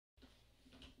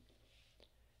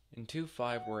In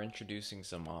 2.5, we're introducing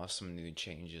some awesome new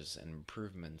changes and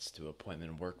improvements to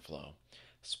appointment workflow.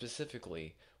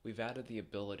 Specifically, we've added the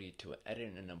ability to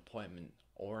edit an appointment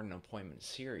or an appointment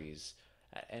series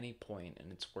at any point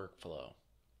in its workflow.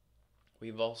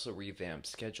 We've also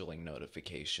revamped scheduling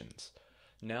notifications.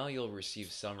 Now you'll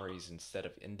receive summaries instead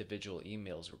of individual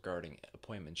emails regarding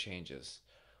appointment changes.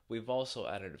 We've also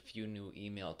added a few new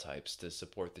email types to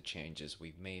support the changes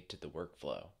we've made to the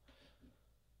workflow.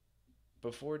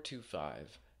 Before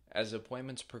 2.5, as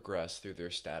appointments progress through their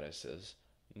statuses,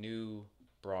 new,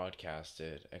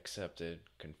 broadcasted, accepted,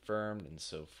 confirmed, and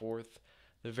so forth,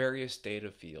 the various data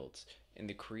fields in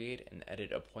the create and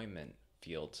edit appointment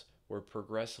fields were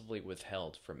progressively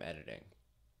withheld from editing.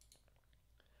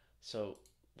 So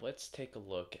let's take a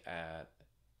look at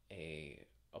a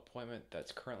appointment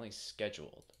that's currently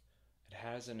scheduled. It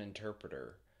has an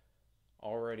interpreter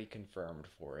already confirmed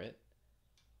for it.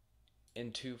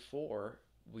 In 2.4,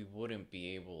 we wouldn't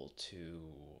be able to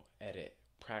edit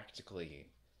practically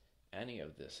any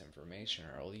of this information,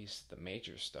 or at least the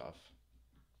major stuff.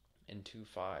 In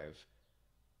 2.5,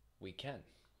 we can.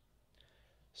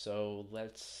 So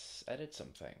let's edit some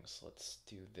things. Let's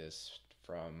do this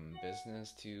from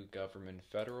business to government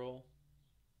federal.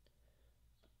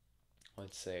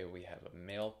 Let's say we have a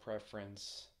mail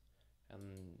preference, and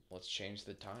let's change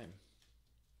the time.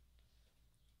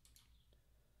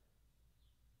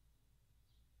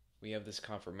 We have this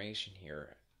confirmation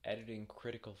here. Editing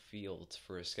critical fields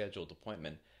for a scheduled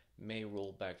appointment may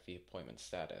roll back the appointment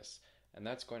status, and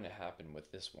that's going to happen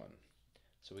with this one.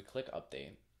 So we click update,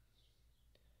 and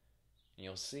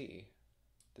you'll see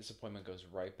this appointment goes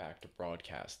right back to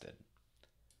broadcasted.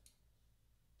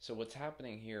 So what's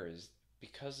happening here is,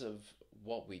 because of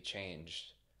what we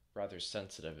changed, rather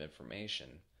sensitive information,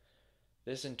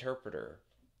 this interpreter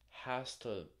has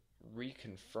to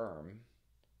reconfirm,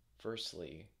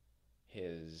 firstly,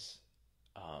 his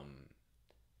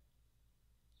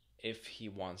if he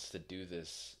wants to do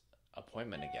this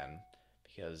appointment again,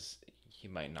 because he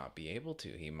might not be able to.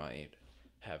 He might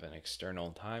have an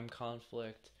external time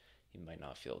conflict. He might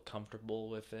not feel comfortable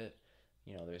with it.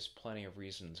 There's plenty of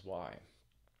reasons why.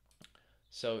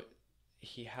 So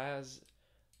he has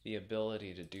the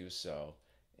ability to do so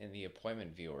in the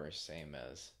appointment viewer, same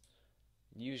as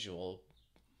usual,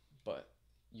 but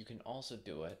you can also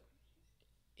do it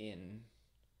in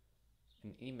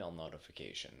an email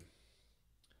notification.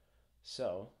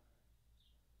 So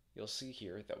you'll see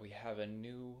here that we have a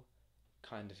new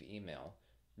kind of email,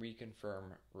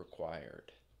 reconfirm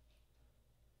required,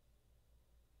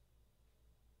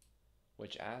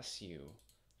 which asks you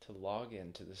to log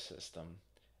into the system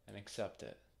and accept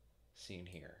it, seen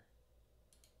here.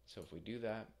 So if we do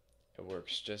that, it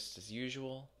works just as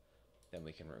usual. Then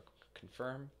we can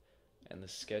confirm, and the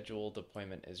scheduled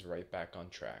appointment is right back on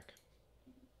track.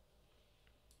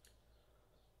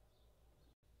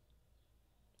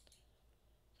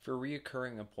 For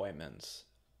reoccurring appointments,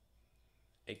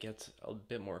 it gets a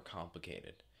bit more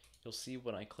complicated. You'll see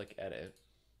when I click edit,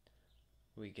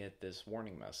 we get this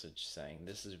warning message saying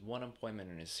this is one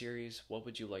appointment in a series, what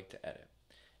would you like to edit?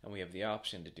 And we have the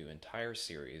option to do entire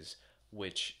series,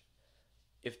 which,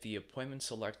 if the appointment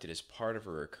selected is part of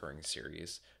a recurring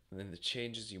series, then the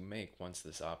changes you make once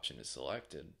this option is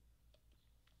selected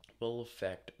will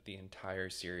affect the entire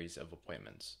series of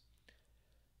appointments.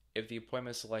 If the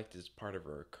appointment selected is part of a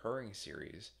recurring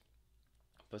series,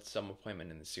 but some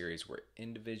appointment in the series were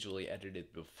individually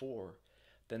edited before,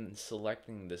 then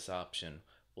selecting this option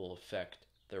will affect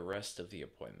the rest of the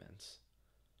appointments.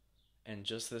 And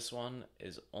just this one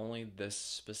is only this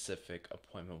specific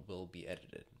appointment will be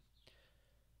edited.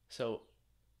 So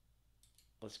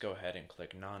let's go ahead and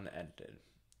click non-edited.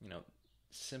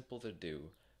 Simple to do,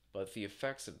 but the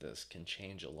effects of this can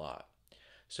change a lot.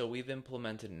 So we've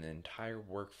implemented an entire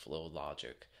workflow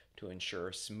logic to ensure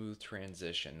a smooth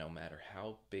transition no matter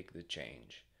how big the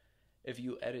change. If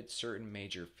you edit certain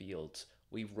major fields,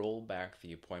 we roll back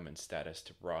the appointment status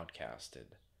to broadcasted.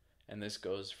 And this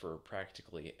goes for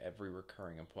practically every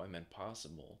recurring appointment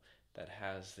possible that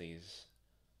has these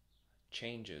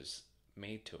changes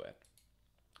made to it.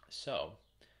 So,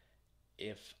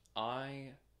 if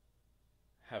I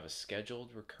have a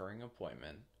scheduled recurring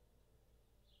appointment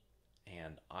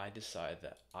and I decide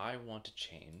that I want to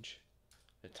change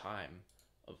the time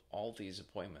of all these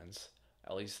appointments,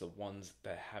 at least the ones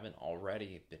that haven't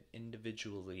already been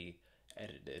individually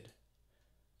edited,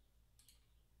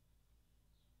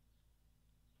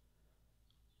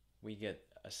 we get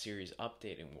a series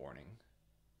updating warning.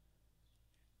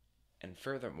 And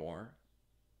furthermore,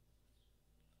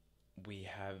 we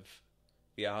have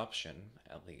the option,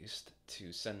 at least,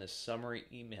 to send a summary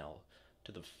email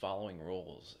to the following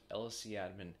roles: LSC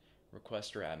admin,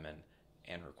 requester admin,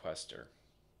 and requester.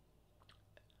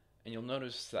 And you'll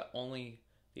notice that only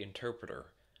the interpreter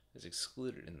is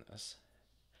excluded in this.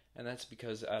 And that's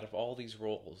because out of all these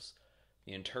roles,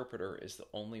 the interpreter is the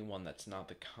only one that's not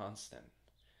the constant.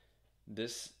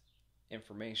 This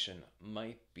information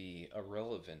might be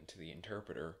irrelevant to the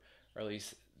interpreter, or at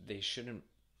least they shouldn't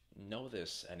know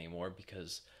this anymore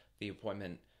because the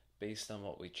appointment, based on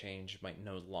what we change, might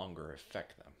no longer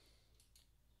affect them.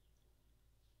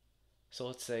 So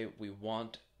let's say we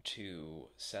want to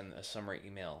send a summary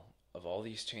email of all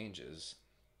these changes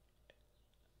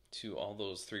to all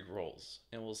those 3 roles,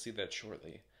 and we'll see that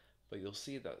shortly, but you'll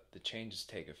see that the changes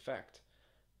take effect.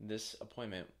 This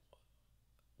appointment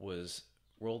was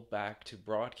rolled back to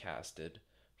broadcasted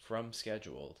from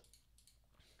scheduled,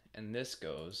 and this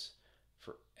goes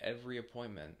for every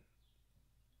appointment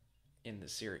in the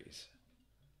series.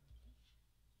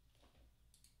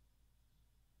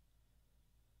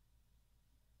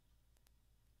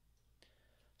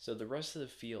 So the rest of the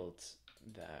fields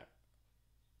that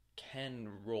can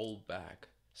roll back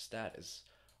status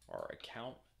are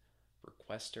account,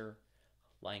 requester,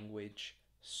 language,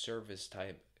 service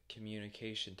type,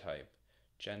 communication type,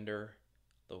 gender,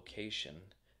 location,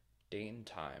 date and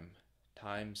time,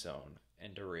 time zone,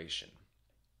 and duration.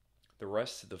 The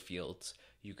rest of the fields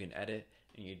you can edit,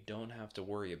 and you don't have to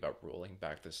worry about rolling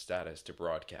back the status to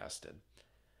broadcasted.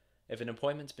 If an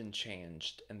appointment's been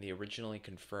changed and the originally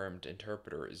confirmed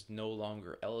interpreter is no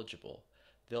longer eligible,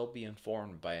 they'll be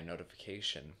informed by a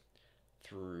notification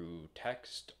through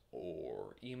text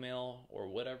or email or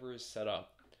whatever is set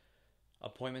up.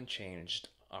 Appointment changed,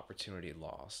 opportunity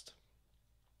lost.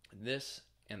 This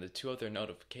and the 2 other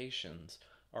notifications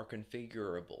are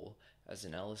configurable as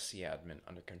an LSC admin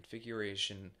under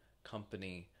Configuration,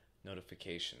 Company,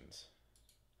 Notifications.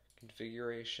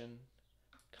 Configuration,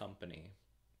 Company,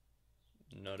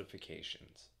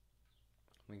 Notifications.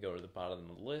 We go to the bottom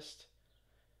of the list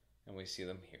and we see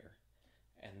them here.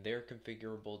 And they're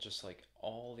configurable just like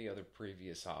all the other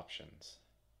previous options.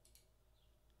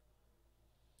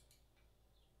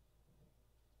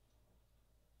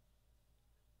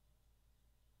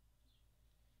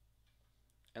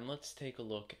 And let's take a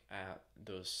look at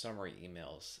those summary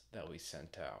emails that we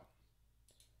sent out.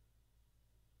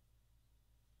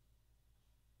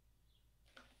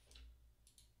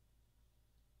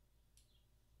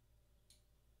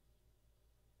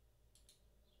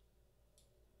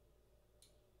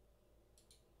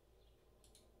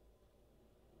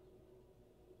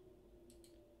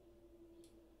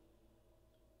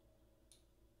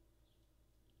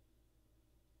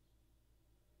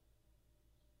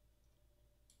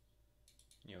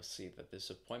 You'll see that this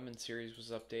appointment series was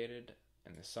updated,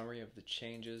 and the summary of the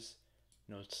changes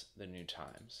notes the new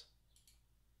times.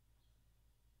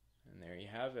 And there you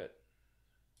have it.